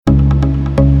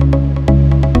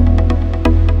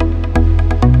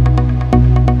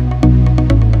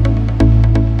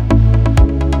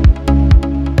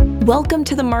Welcome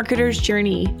to The Marketer's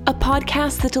Journey, a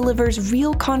podcast that delivers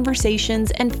real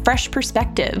conversations and fresh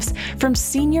perspectives from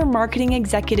senior marketing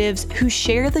executives who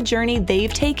share the journey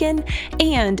they've taken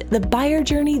and the buyer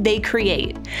journey they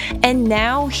create. And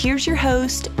now, here's your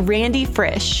host, Randy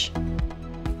Frisch.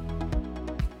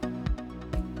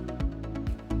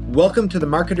 Welcome to The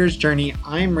Marketer's Journey.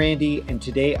 I'm Randy, and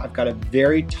today I've got a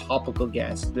very topical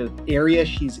guest. The area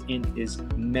she's in is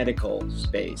medical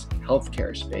space,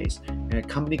 healthcare space, and a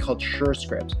company called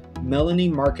Surescripts. Melanie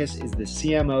Marcus is the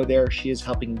CMO there. She is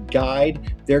helping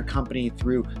guide their company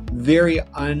through very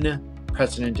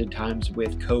unprecedented times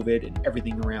with COVID and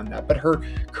everything around that. But her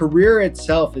career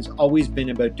itself has always been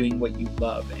about doing what you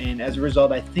love. And as a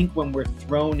result, I think when we're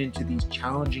thrown into these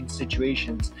challenging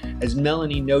situations, as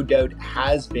Melanie no doubt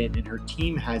has been and her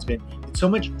team has been, it's so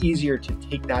much easier to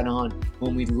take that on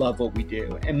when we love what we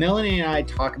do. And Melanie and I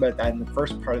talk about that in the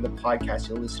first part of the podcast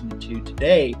you'll listen to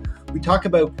today. We talk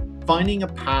about finding a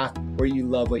path where you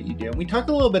love what you do. And we talk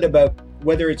a little bit about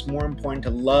whether it's more important to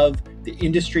love the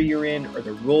industry you're in or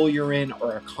the role you're in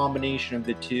or a combination of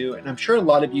the two. And I'm sure a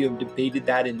lot of you have debated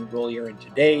that in the role you're in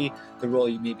today, the role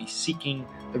you may be seeking,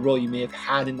 the role you may have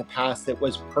had in the past that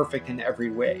was perfect in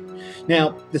every way.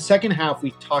 Now, the second half,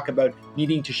 we talk about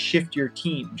needing to shift your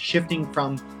team, shifting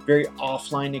from very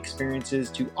offline experiences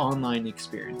to online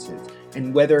experiences,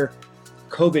 and whether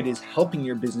COVID is helping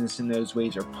your business in those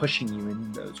ways or pushing you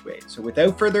in those ways. So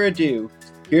without further ado,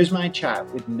 here's my chat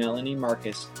with Melanie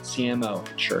Marcus, CMO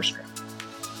at Surescripts.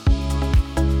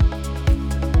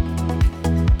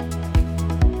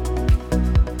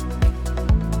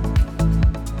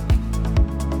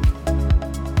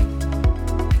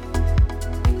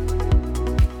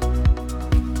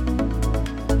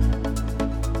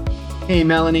 Hey,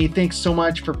 Melanie, thanks so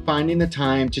much for finding the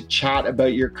time to chat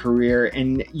about your career.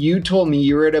 And you told me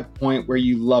you were at a point where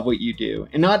you love what you do.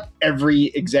 And not every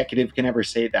executive can ever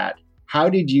say that. How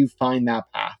did you find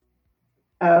that path?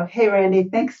 Oh, hey, Randy,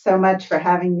 thanks so much for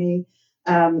having me.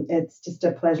 It's just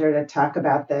a pleasure to talk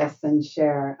about this and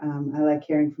share. I like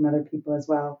hearing from other people as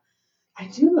well. I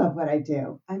do love what I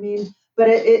do. But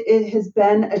it has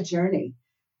been a journey.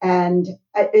 And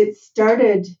it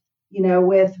started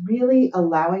with really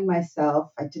allowing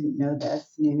myself, I didn't know this.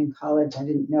 In college, I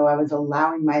didn't know I was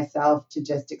allowing myself to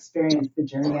just experience the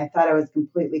journey. I thought I was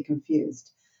completely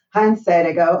confused. Hindsight,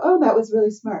 I go, oh, that was really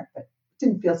smart, but it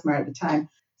didn't feel smart at the time.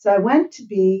 So I went to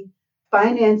be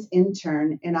finance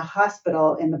intern in a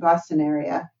hospital in the Boston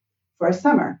area for a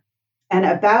summer. And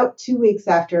about 2 weeks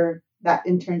after that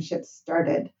internship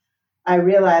started, I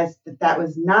realized that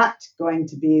was not going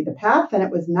to be the path and it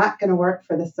was not going to work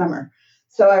for the summer.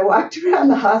 So I walked around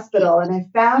the hospital and I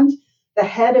found the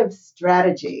head of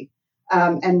strategy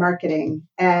and marketing,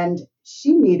 and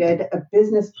she needed a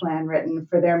business plan written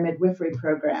for their midwifery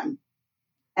program.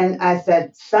 And I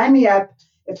said, sign me up.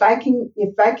 If I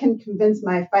can convince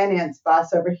my finance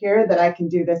boss over here that I can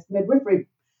do this midwifery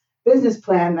business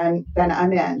plan, then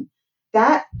I'm in.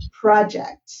 That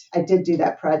project, I did do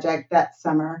that project that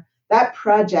summer. That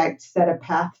project set a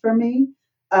path for me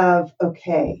of,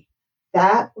 okay,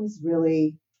 that was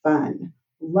really fun.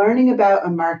 Learning about a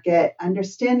market,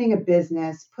 understanding a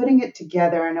business, putting it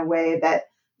together in a way that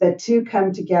the two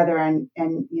come together and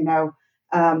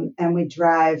we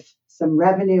drive some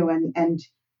revenue and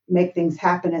make things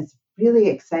happen is really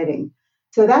exciting.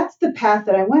 So that's the path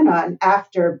that I went on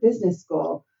after business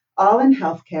school, all in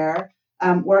healthcare,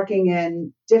 working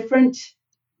in different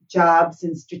jobs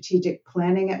in strategic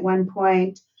planning at one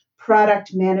point,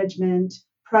 product management,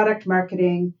 product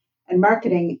marketing, and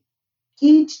marketing.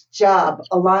 Each job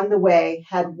along the way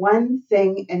had one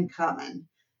thing in common,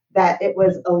 that it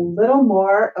was a little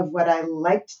more of what I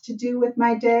liked to do with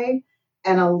my day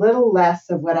and a little less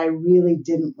of what I really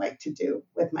didn't like to do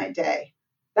with my day.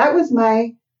 That was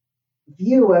my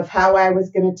view of how I was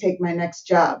going to take my next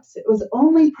jobs. It was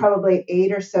only probably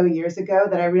 8 or so years ago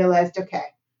that I realized, okay,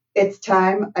 it's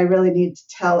time. I really need to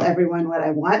tell everyone what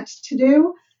I want to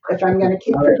do if I'm going to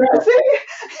keep progressing.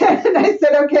 And I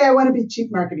said, okay, I want to be chief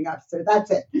marketing officer.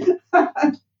 That's it.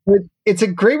 It's a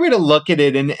great way to look at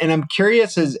it. And I'm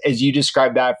curious, as you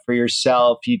describe that for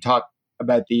yourself, you talk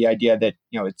about the idea that,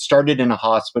 it started in a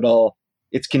hospital,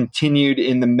 it's continued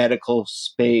in the medical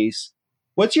space.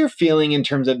 What's your feeling in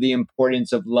terms of the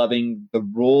importance of loving the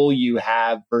role you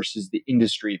have versus the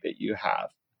industry that you have?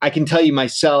 I can tell you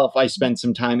myself, I spent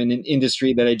some time in an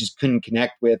industry that I just couldn't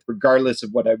connect with, regardless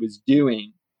of what I was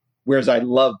doing, whereas I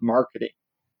love marketing.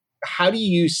 How do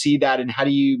you see that, and how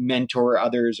do you mentor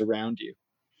others around you?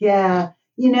 Yeah,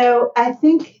 I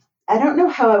think, I don't know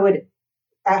how I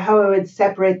would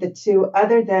separate the two,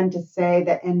 other than to say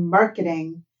that in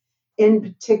marketing in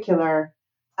particular,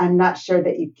 I'm not sure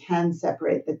that you can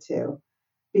separate the two,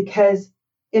 because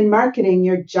in marketing,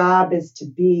 your job is to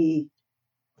be,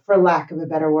 for lack of a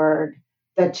better word,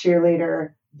 the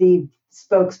cheerleader, the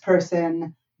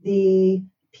spokesperson, the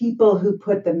people who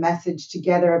put the message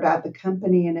together about the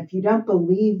company. And if you don't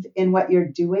believe in what you're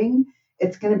doing,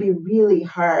 it's going to be really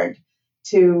hard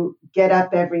to get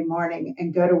up every morning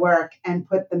and go to work and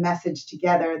put the message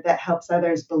together that helps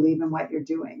others believe in what you're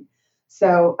doing.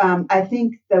 So I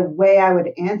think the way I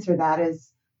would answer that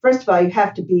is, first of all, you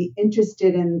have to be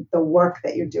interested in the work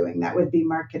that you're doing. That would be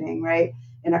marketing, right?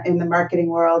 In the marketing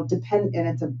world, and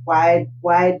it's a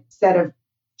wide set of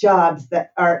jobs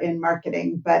that are in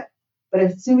marketing. But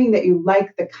assuming that you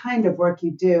like the kind of work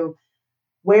you do,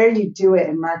 where you do it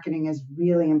in marketing is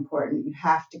really important. You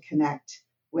have to connect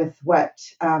with what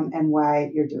and why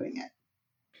you're doing it.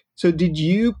 So did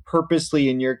you purposely,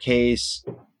 in your case,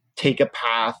 take a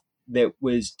path that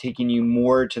was taking you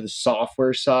more to the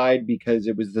software side because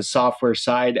it was the software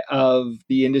side of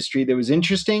the industry that was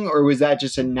interesting, or was that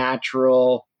just a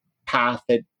natural path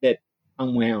that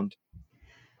unwound?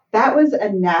 That was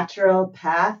a natural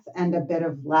path and a bit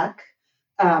of luck.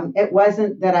 It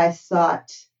wasn't that I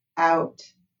sought out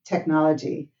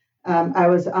technology. I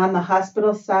was on the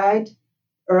hospital side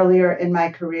earlier in my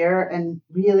career and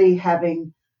really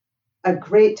having a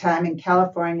great time in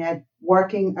California,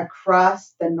 working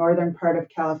across the northern part of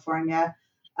California,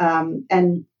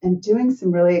 and doing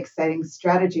some really exciting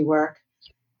strategy work.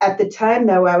 At the time,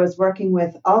 though, I was working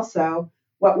with also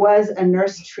what was a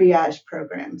nurse triage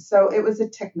program. So it was a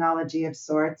technology of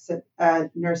sorts, a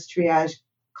nurse triage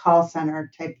call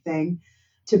center type thing,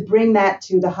 to bring that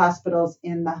to the hospitals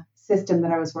in the system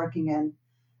that I was working in.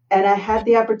 And I had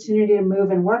the opportunity to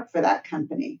move and work for that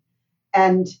company.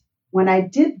 And when I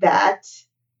did that,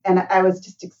 and I was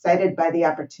just excited by the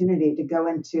opportunity to go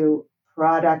into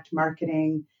product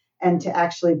marketing and to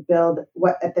actually build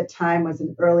what at the time was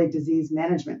an early disease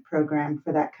management program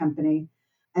for that company.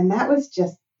 And that was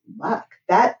just luck.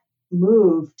 That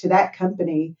move to that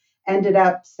company ended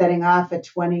up setting off a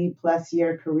 20 plus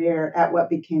year career at what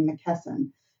became McKesson,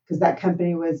 because that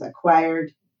company was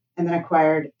acquired and then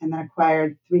acquired and then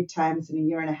acquired 3 times in a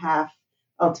year and a half,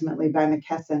 ultimately by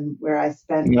McKesson, where I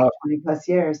spent 20 plus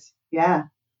years. Yeah.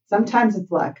 Sometimes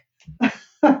it's luck.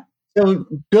 So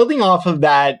building off of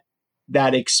that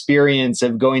experience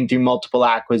of going through multiple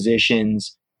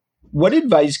acquisitions, what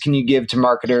advice can you give to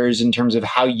marketers in terms of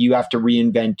how you have to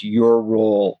reinvent your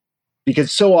role?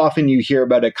 Because so often you hear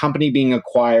about a company being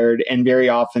acquired, and very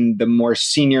often the more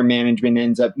senior management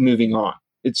ends up moving on.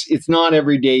 It's not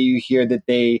every day you hear that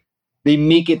they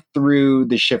make it through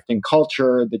the shift in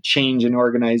culture, the change in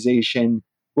organization.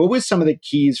 What was some of the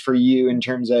keys for you in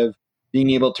terms of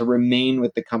being able to remain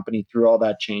with the company through all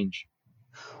that change?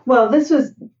 Well, this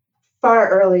was far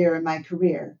earlier in my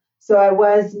career. So I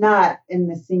was not in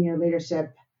the senior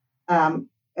leadership.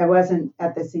 I wasn't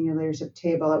at the senior leadership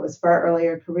table. It was far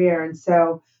earlier career. And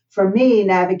so for me,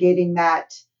 navigating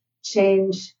that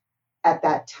change at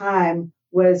that time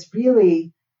was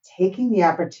really taking the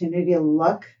opportunity to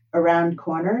look around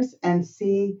corners and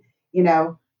see,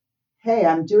 hey,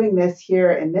 I'm doing this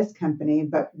here in this company,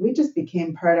 but we just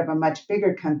became part of a much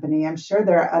bigger company. I'm sure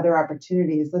there are other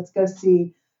opportunities. Let's go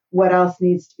see what else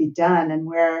needs to be done and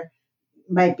where it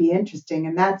might be interesting.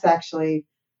 And that's actually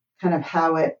kind of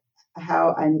how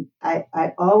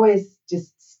I always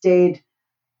just stayed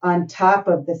on top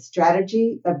of the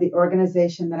strategy of the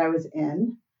organization that I was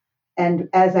in. And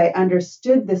as I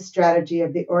understood the strategy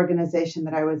of the organization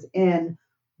that I was in,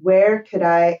 where could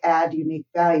I add unique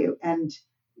value? And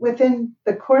within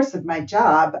the course of my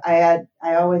job, I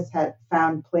always had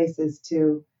found places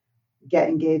to get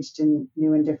engaged in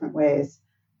new and different ways.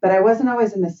 But I wasn't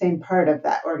always in the same part of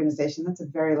that organization. That's a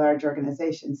very large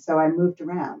organization. So I moved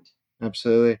around.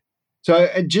 Absolutely. So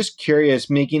I'm just curious,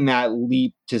 making that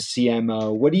leap to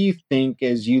CMO, what do you think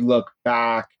as you look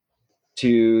back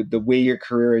to the way your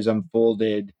career has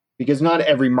unfolded? Because not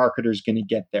every marketer is going to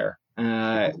get there.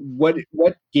 What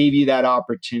gave you that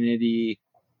opportunity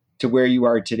to where you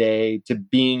are today, to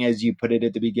being, as you put it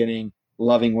at the beginning,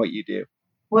 loving what you do?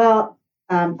 Well,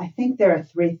 I think there are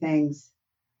 3 things.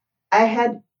 I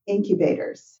had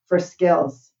incubators for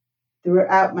skills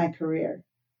throughout my career.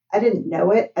 I didn't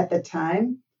know it at the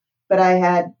time, but I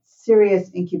had serious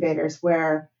incubators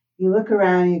where you look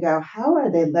around and you go, how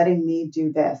are they letting me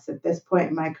do this at this point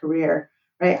in my career?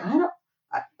 Right?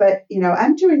 But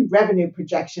I'm doing revenue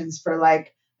projections for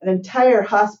like an entire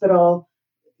hospital,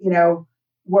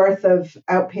 worth of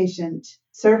outpatient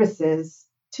services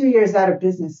 2 years out of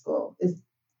business school.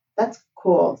 That's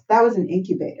cool. That was an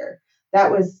incubator.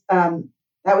 That was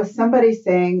That was somebody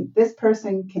saying, this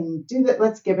person can do that.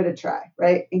 Let's give it a try,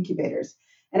 right? Incubators.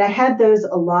 And I had those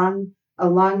along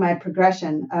my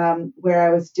progression, where I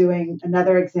was doing,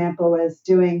 another example was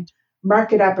doing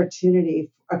market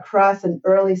opportunity across an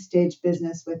early stage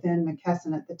business within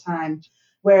McKesson at the time,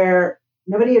 where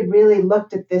nobody had really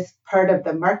looked at this part of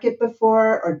the market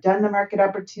before or done the market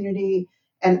opportunity.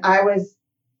 And I was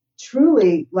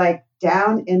truly like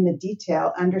down in the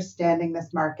detail, understanding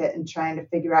this market and trying to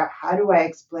figure out, how do I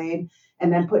explain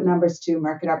and then put numbers to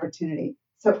market opportunity.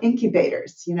 So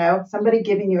incubators, somebody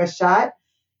giving you a shot,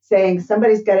 saying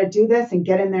somebody's got to do this, and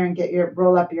get in there and get your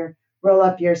roll up your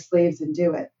sleeves and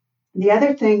do it. The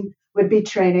other thing would be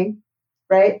training,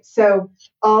 right? So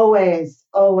always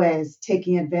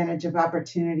taking advantage of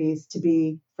opportunities to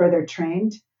be further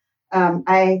trained.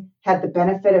 I had the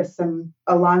benefit of some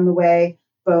along the way,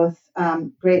 both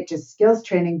great just skills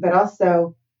training, but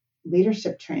also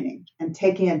leadership training, and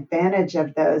taking advantage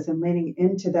of those and leaning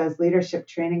into those leadership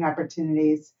training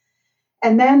opportunities.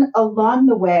 And then along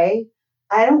the way,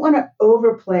 I don't want to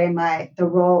overplay the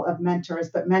role of mentors,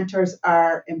 but mentors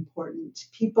are important.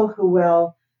 People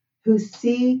who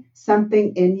see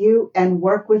something in you and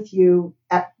work with you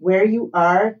at where you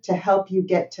are to help you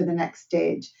get to the next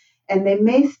stage. And they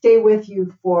may stay with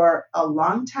you for a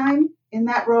long time in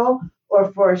that role,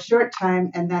 or for a short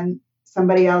time, and then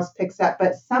somebody else picks up,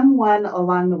 but someone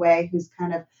along the way who's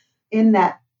kind of in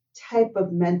that type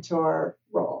of mentor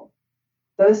role.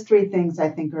 Those three things I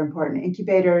think are important: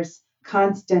 incubators,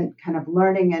 constant kind of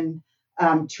learning and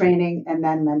training, and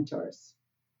then mentors.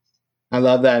 I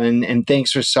love that. And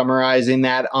thanks for summarizing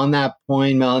that. On that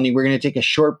point, Melanie, we're going to take a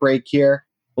short break here.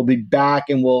 We'll be back,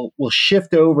 and we'll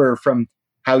shift over from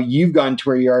how you've gotten to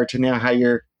where you are to now how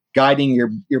you're guiding your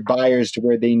buyers to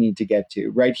where they need to get to,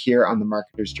 right here on the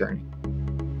Marketer's Journey.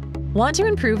 Want to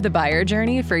improve the buyer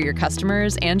journey for your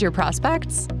customers and your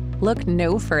prospects? Look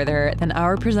no further than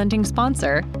our presenting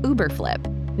sponsor, Uberflip.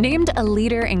 Named a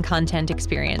leader in content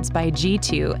experience by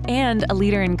G2 and a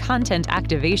leader in content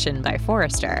activation by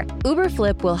Forrester,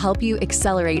 Uberflip will help you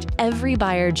accelerate every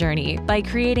buyer journey by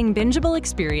creating bingeable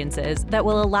experiences that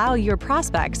will allow your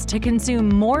prospects to consume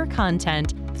more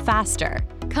content faster.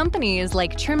 Companies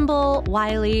like Trimble,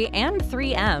 Wiley, and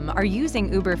 3M are using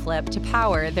Uberflip to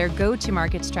power their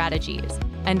go-to-market strategies,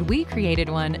 and we created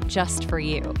one just for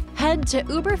you. Head to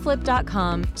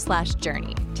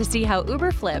uberflip.com/journey to see how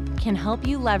Uberflip can help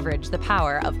you leverage the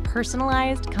power of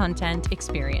personalized content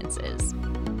experiences.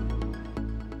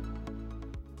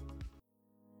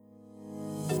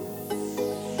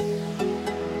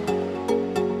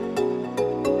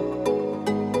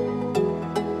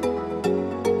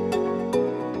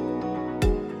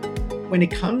 When it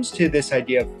comes to this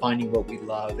idea of finding what we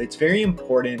love, it's very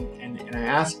important, and I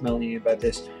asked Melanie about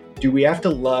this, do we have to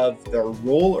love the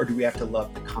role or do we have to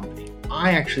love the company?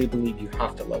 I actually believe you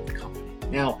have to love the company.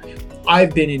 Now,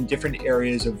 I've been in different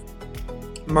areas of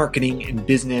marketing and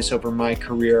business over my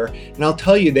career, and I'll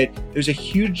tell you that there's a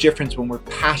huge difference when we're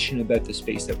passionate about the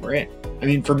space that we're in. I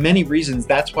mean, for many reasons,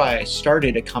 that's why I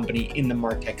started a company in the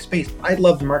MarTech space. I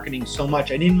loved marketing so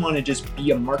much. I didn't want to just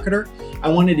be a marketer. I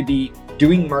wanted to be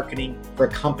doing marketing for a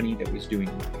company that was doing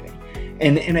marketing.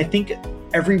 And I think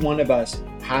every one of us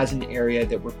has an area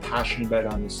that we're passionate about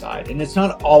on the side. And it's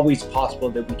not always possible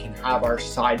that we can have our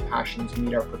side passions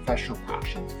meet our professional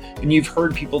passions. And you've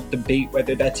heard people debate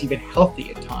whether that's even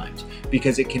healthy at times,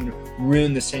 because it can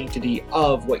ruin the sanctity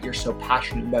of what you're so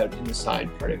passionate about in the side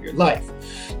part of your life.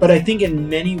 But I think in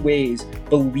many ways,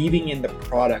 believing in the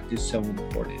product is so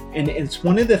important. And it's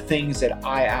one of the things that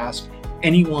I ask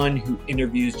anyone who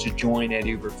interviews to join at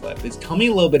Uberflip is, tell me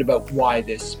a little bit about why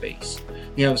this space.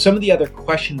 Some of the other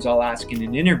questions I'll ask in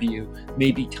an interview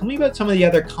may be, tell me about some of the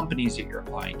other companies that you're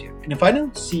applying to. And if I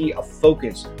don't see a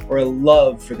focus or a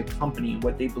love for the company,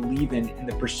 what they believe in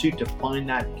the pursuit to find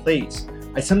that place,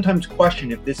 I sometimes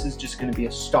question if this is just going to be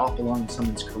a stop along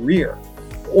someone's career,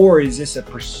 or is this a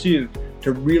pursuit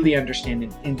to really understand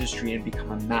an industry and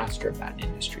become a master of that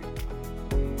industry.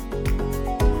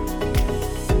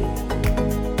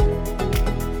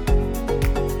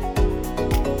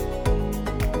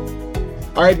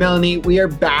 All right, Melanie, we are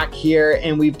back here,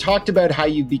 and we've talked about how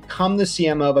you've become the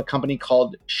CMO of a company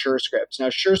called Surescripts. Now,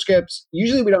 Surescripts,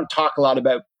 usually we don't talk a lot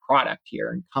about product here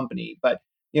and company, but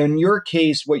in your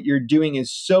case, what you're doing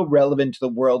is so relevant to the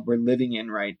world we're living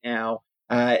in right now,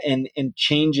 and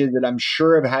changes that I'm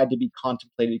sure have had to be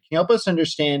contemplated. Can you help us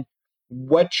understand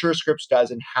what Surescripts does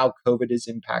and how COVID has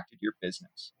impacted your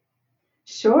business?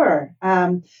 Sure.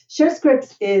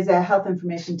 Surescripts is a health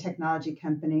information technology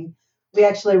company. We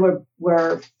actually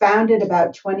were founded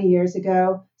about 20 years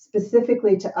ago,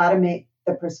 specifically to automate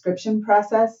the prescription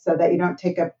process so that you don't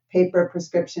take a paper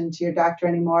prescription to your doctor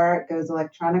anymore. It goes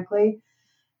electronically.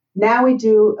 Now we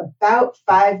do about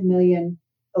 5 million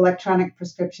electronic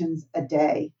prescriptions a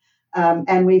day.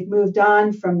 And we've moved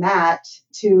on from that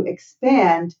to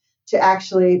expand to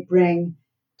actually bring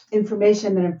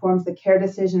information that informs the care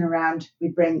decision around. We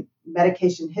bring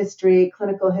medication history,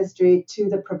 clinical history to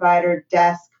the provider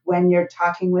desk when you're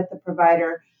talking with the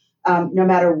provider, no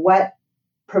matter what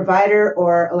provider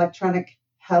or electronic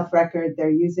health record they're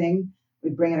using. We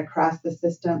bring it across the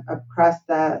system, across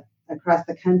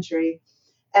the country.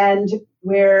 And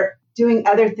we're doing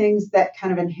other things that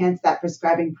kind of enhance that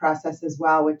prescribing process as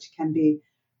well, which can be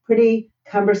pretty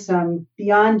cumbersome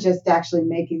beyond just actually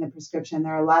making the prescription.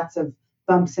 There are lots of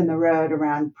bumps in the road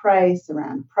around price,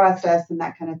 around process, and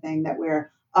that kind of thing that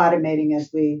we're automating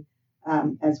as we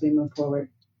move forward.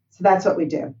 So that's what we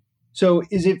do. So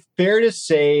is it fair to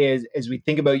say, as we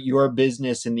think about your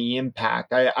business and the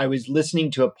impact, I was listening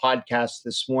to a podcast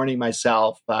this morning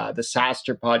myself, the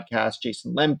SaaStr podcast,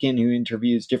 Jason Lemkin, who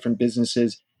interviews different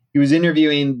businesses. He was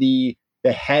interviewing the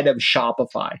head of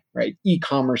Shopify, right?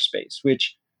 E-commerce space,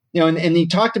 which, and he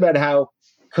talked about how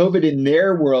COVID in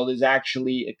their world has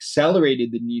actually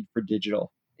accelerated the need for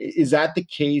digital. Is that the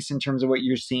case in terms of what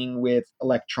you're seeing with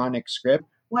electronic script?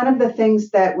 One of the things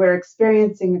that we're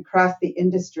experiencing across the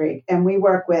industry, and we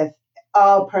work with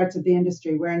all parts of the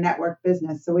industry, we're a network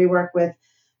business. So we work with,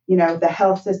 the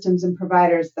health systems and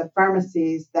providers, the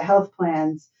pharmacies, the health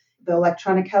plans, the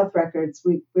electronic health records.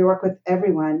 We work with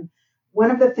everyone.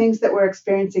 One of the things that we're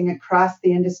experiencing across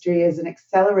the industry is an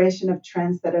acceleration of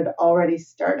trends that had already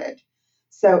started.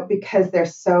 So because they're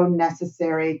so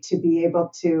necessary to be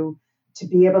able to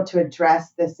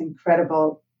address this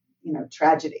incredible,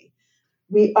 tragedy.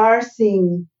 We are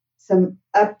seeing some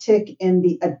uptick in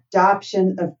the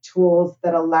adoption of tools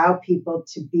that allow people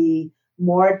to be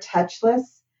more touchless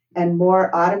and more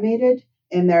automated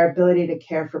in their ability to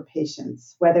care for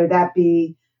patients, whether that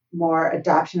be more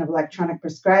adoption of electronic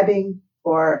prescribing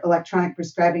or electronic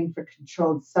prescribing for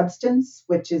controlled substance,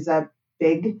 which is a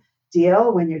big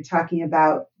deal when you're talking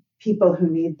about people who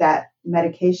need that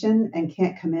medication and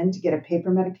can't come in to get a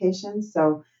paper medication.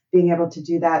 So being able to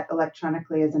do that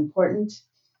electronically is important,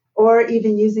 or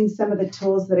even using some of the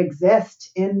tools that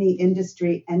exist in the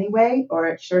industry anyway, or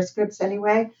at Surescripts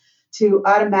anyway, to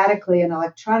automatically and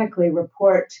electronically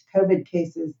report COVID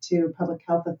cases to public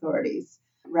health authorities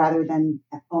rather than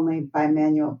only by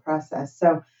manual process.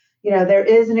 So, there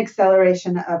is an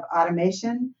acceleration of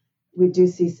automation. We do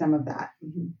see some of that.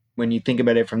 Mm-hmm. When you think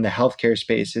about it from the healthcare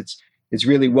space, it's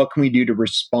really what can we do to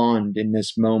respond in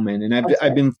this moment? And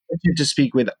I've been fortunate to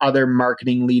speak with other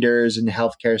marketing leaders in the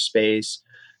healthcare space.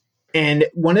 And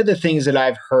one of the things that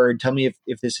I've heard, tell me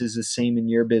if this is the same in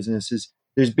your business, is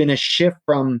there's been a shift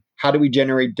from how do we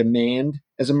generate demand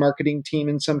as a marketing team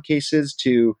in some cases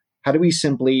to how do we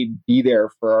simply be there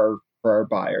for our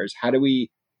buyers? How do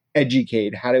we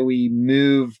educate? How do we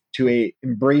move to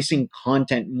embracing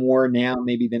content more now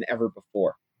maybe than ever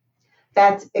before?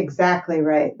 That's exactly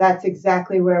right. That's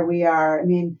exactly where we are. I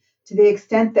mean, to the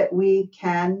extent that we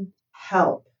can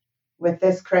help with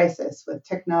this crisis, with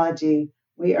technology,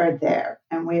 we are there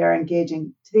and we are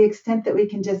engaging. To the extent that we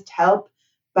can just help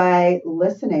by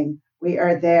listening, we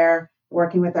are there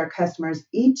working with our customers.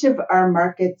 Each of our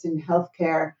markets in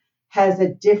healthcare has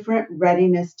a different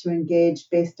readiness to engage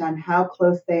based on how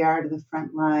close they are to the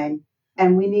front line.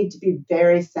 And we need to be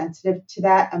very sensitive to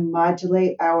that and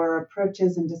modulate our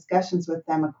approaches and discussions with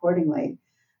them accordingly.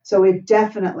 So we've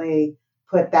definitely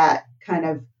put that kind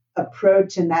of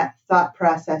approach and that thought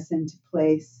process into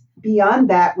place. Beyond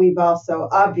that, we've also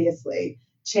obviously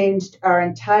changed our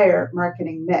entire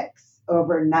marketing mix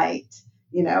overnight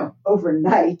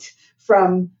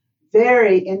from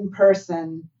very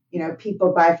in-person,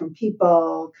 people buy from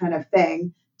people kind of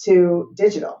thing to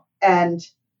digital. And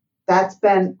that's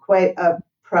been quite a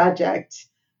project.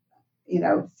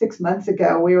 6 months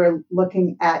ago, we were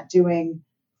looking at doing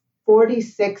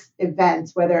 46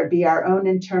 events, whether it be our own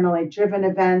internally driven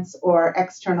events or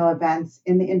external events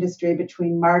in the industry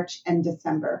between March and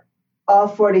December. All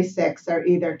 46 are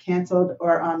either canceled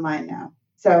or online now.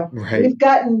 So right.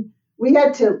 We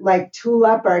had to tool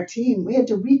up our team. We had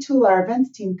to retool our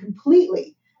events team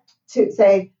completely to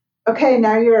say, okay,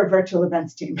 now you're a virtual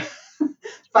events team.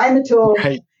 Find the tools,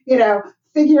 right.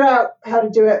 Figure out how to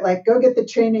do it, go get the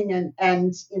training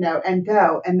and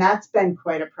go. And that's been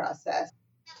quite a process.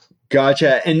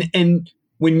 Gotcha. And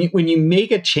when you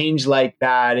make a change like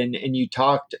that, and you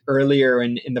talked earlier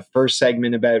in the first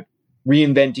segment about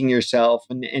reinventing yourself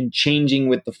and changing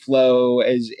with the flow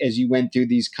as you went through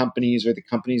these companies or the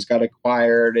companies got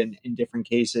acquired and in different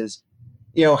cases,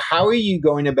 how are you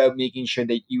going about making sure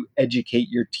that you educate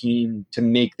your team to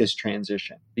make this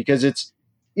transition? Because it's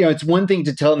one thing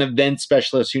to tell an event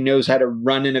specialist who knows how to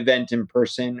run an event in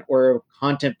person, or a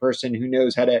content person who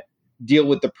knows how to deal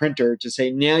with the printer, to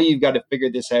say, now you've got to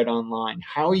figure this out online.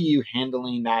 How are you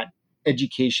handling that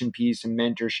education piece and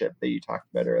mentorship that you talked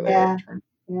about earlier in Yeah, turn?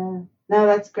 yeah. No,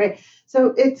 that's great.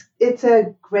 So it's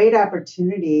a great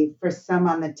opportunity for some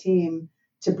on the team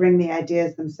to bring the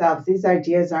ideas themselves. These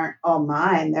ideas aren't all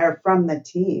mine, they're from the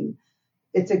team.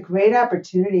 It's a great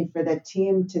opportunity for the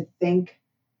team to think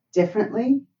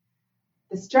differently.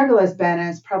 The struggle has been, and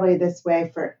it's probably this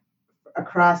way for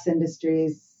across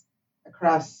industries,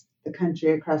 across the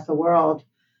country, across the world,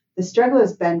 the struggle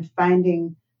has been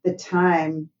finding the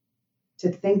time to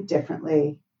think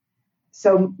differently.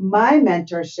 So my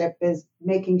mentorship is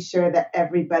making sure that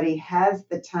everybody has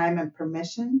the time and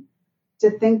permission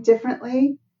to think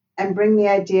differently and bring the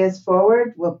ideas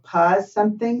forward. We'll pause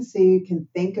something so you can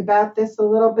think about this a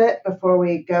little bit before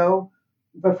we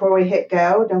hit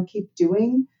go. Don't keep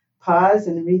doing. Pause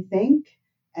and rethink,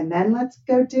 and then let's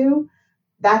go do.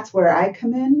 That's where I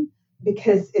come in,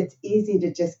 because it's easy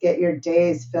to just get your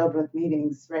days filled with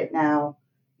meetings right now.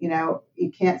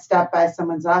 You can't stop by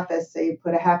someone's office, so you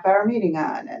put a half-hour meeting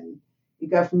on, and you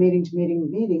go from meeting to meeting to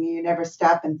meeting, and you never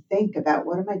stop and think about,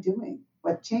 what am I doing?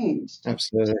 What changed?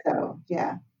 Absolutely. So,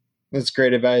 yeah. That's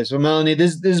great advice. Well, Melanie,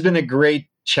 this has been a great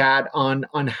chat on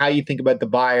how you think about the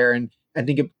buyer, and I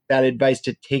think that advice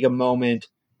to take a moment,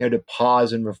 to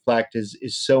pause and reflect is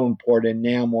so important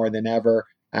now more than ever.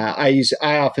 I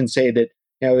often say that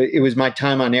it was my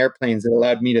time on airplanes that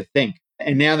allowed me to think,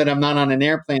 and now that I'm not on an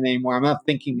airplane anymore, I'm not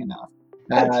thinking enough.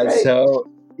 That's right.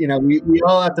 So we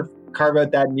all have to carve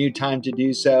out that new time to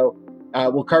do so.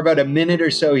 We'll carve out a minute or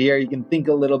so here. You can think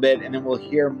a little bit, and then we'll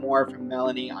hear more from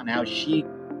Melanie on how she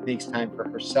makes time for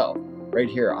herself right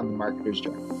here on the Marketer's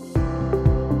Journey.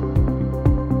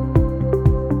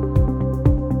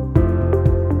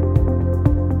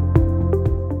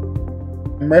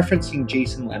 I'm referencing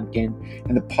Jason Lemkin,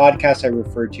 and the podcast I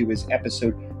referred to is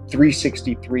episode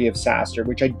 363 of SaaStr,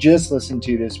 which I just listened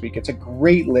to this week. It's a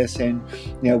great listen,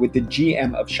 with the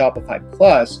GM of Shopify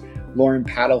Plus, Lauren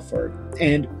Paddleford.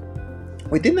 And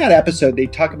within that episode, they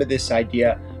talk about this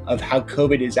idea of how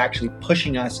COVID is actually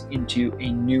pushing us into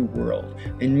a new world.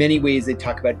 In many ways, they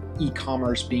talk about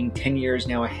e-commerce being 10 years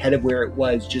now ahead of where it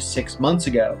was just 6 months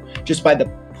ago, just by the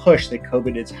push that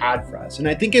COVID has had for us. And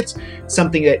I think it's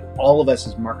something that all of us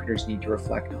as marketers need to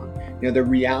reflect on. The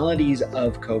realities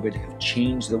of COVID have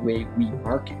changed the way we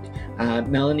market.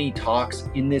 Melanie talks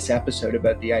in this episode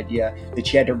about the idea that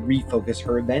she had to refocus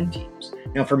her event teams.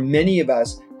 Now, for many of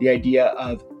us, the idea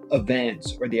of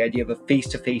events, or the idea of a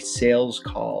face-to-face sales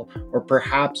call, or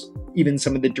perhaps even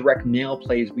some of the direct mail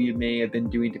plays we may have been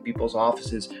doing to people's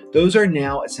offices, those are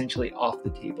now essentially off the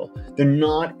table. They're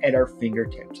not at our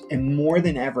fingertips. And more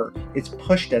than ever, it's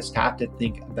pushed us to have to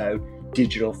think about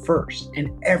digital first.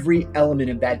 And every element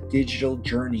of that digital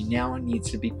journey now needs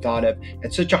to be thought of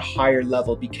at such a higher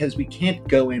level, because we can't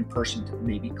go in person to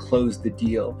maybe close the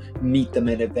deal, meet them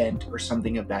at an event, or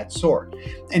something of that sort.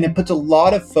 And it puts a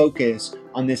lot of focus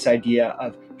on this idea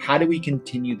of, how do we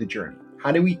continue the journey?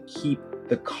 How do we keep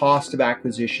the cost of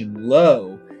acquisition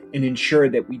low and ensure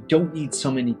that we don't need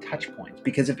so many touch points?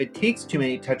 Because if it takes too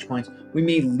many touch points, we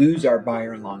may lose our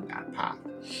buyer along that path.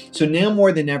 So now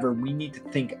more than ever, we need to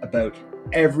think about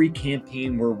every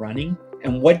campaign we're running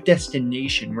and what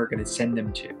destination we're going to send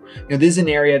them to. This is an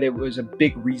area that was a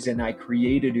big reason I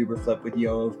created Uberflip with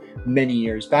Yoav many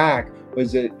years back,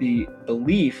 was the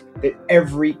belief that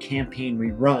every campaign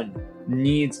we run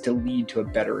needs to lead to a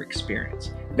better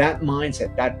experience. That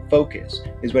mindset, that focus,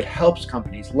 is what helps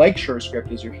companies like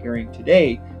Surescripts, as you're hearing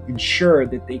today, ensure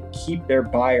that they keep their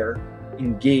buyer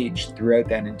engaged throughout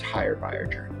that entire buyer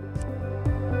journey.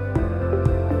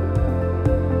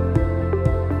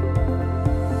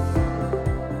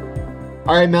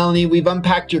 All right, Melanie, we've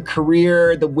unpacked your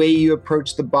career, the way you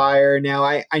approach the buyer. Now,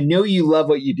 I know you love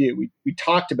what you do. We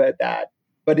talked about that,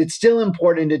 but it's still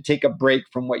important to take a break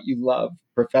from what you love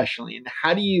professionally. And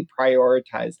how do you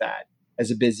prioritize that as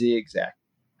a busy exec?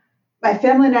 My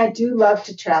family and I do love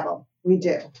to travel. We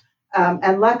do.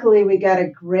 And luckily, we got a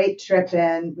great trip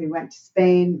in. We went to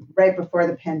Spain right before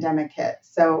the pandemic hit.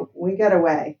 So we got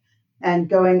away. And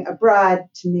going abroad,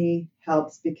 to me,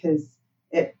 helps, because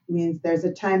it means there's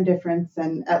a time difference,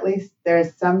 and at least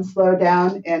there's some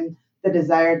slowdown in the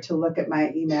desire to look at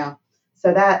my email.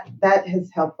 So that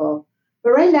is helpful.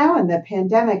 But right now in the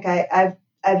pandemic, I've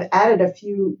added a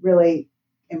few really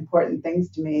important things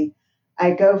to me.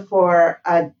 I go for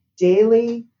a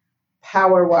daily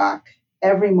power walk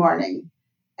every morning.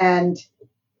 And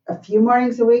A few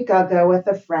mornings a week, I'll go with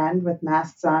a friend with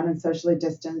masks on and socially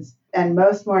distanced. And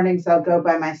most mornings, I'll go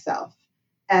by myself.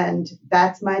 And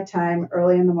that's my time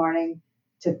early in the morning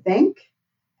to think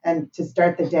and to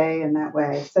start the day in that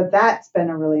way. So that's been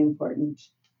a really important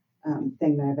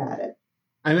thing that I've added.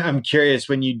 I'm curious,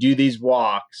 when you do these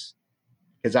walks,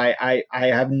 because I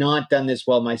have not done this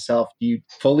well myself. Do you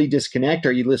fully disconnect?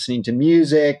 Are you listening to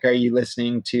music? Are you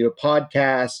listening to a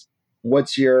podcast?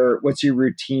 What's your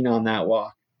routine on that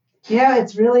walk? Yeah,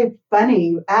 it's really funny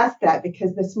you ask that,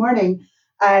 because this morning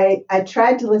I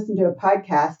tried to listen to a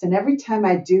podcast, and every time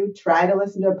I do try to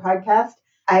listen to a podcast,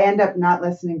 I end up not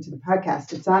listening to the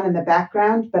podcast. It's on in the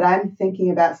background, but I'm thinking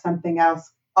about something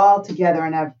else altogether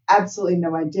and have absolutely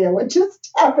no idea what just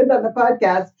happened on the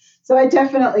podcast. So I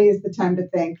definitely use the time to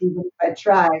think, even if I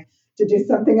try to do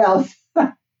something else.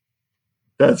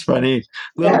 That's funny.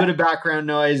 A little bit of background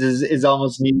noise is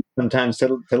almost needed sometimes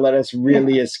to let us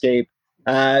really escape.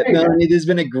 Melanie, this has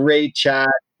been a great chat.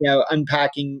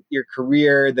 Unpacking your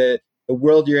career, the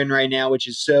world you're in right now, which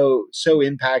is so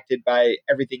impacted by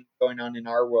everything going on in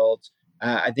our world.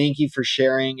 I thank you for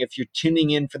sharing. If you're tuning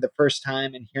in for the first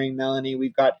time and hearing Melanie,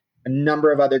 we've got a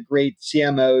number of other great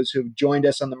CMOs who have joined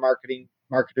us on the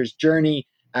marketer's journey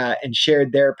and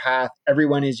shared their path.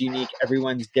 Everyone is unique.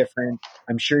 Everyone's different.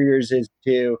 I'm sure yours is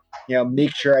too.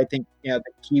 Make sure, I think, the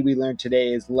key we learned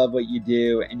today is love what you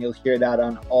do, and you'll hear that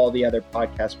on all the other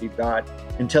podcasts we've got.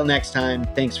 Until next time,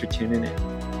 thanks for tuning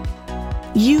in.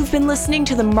 You've been listening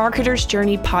to the Marketer's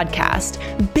Journey podcast.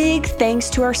 Big thanks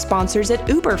to our sponsors at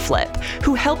Uberflip,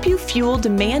 who help you fuel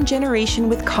demand generation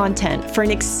with content for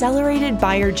an accelerated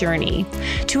buyer journey.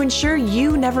 To ensure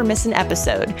you never miss an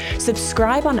episode,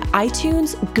 subscribe on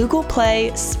iTunes, Google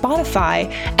Play, Spotify,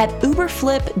 at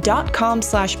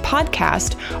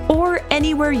uberflip.com/podcast, or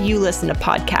anywhere you listen to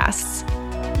podcasts.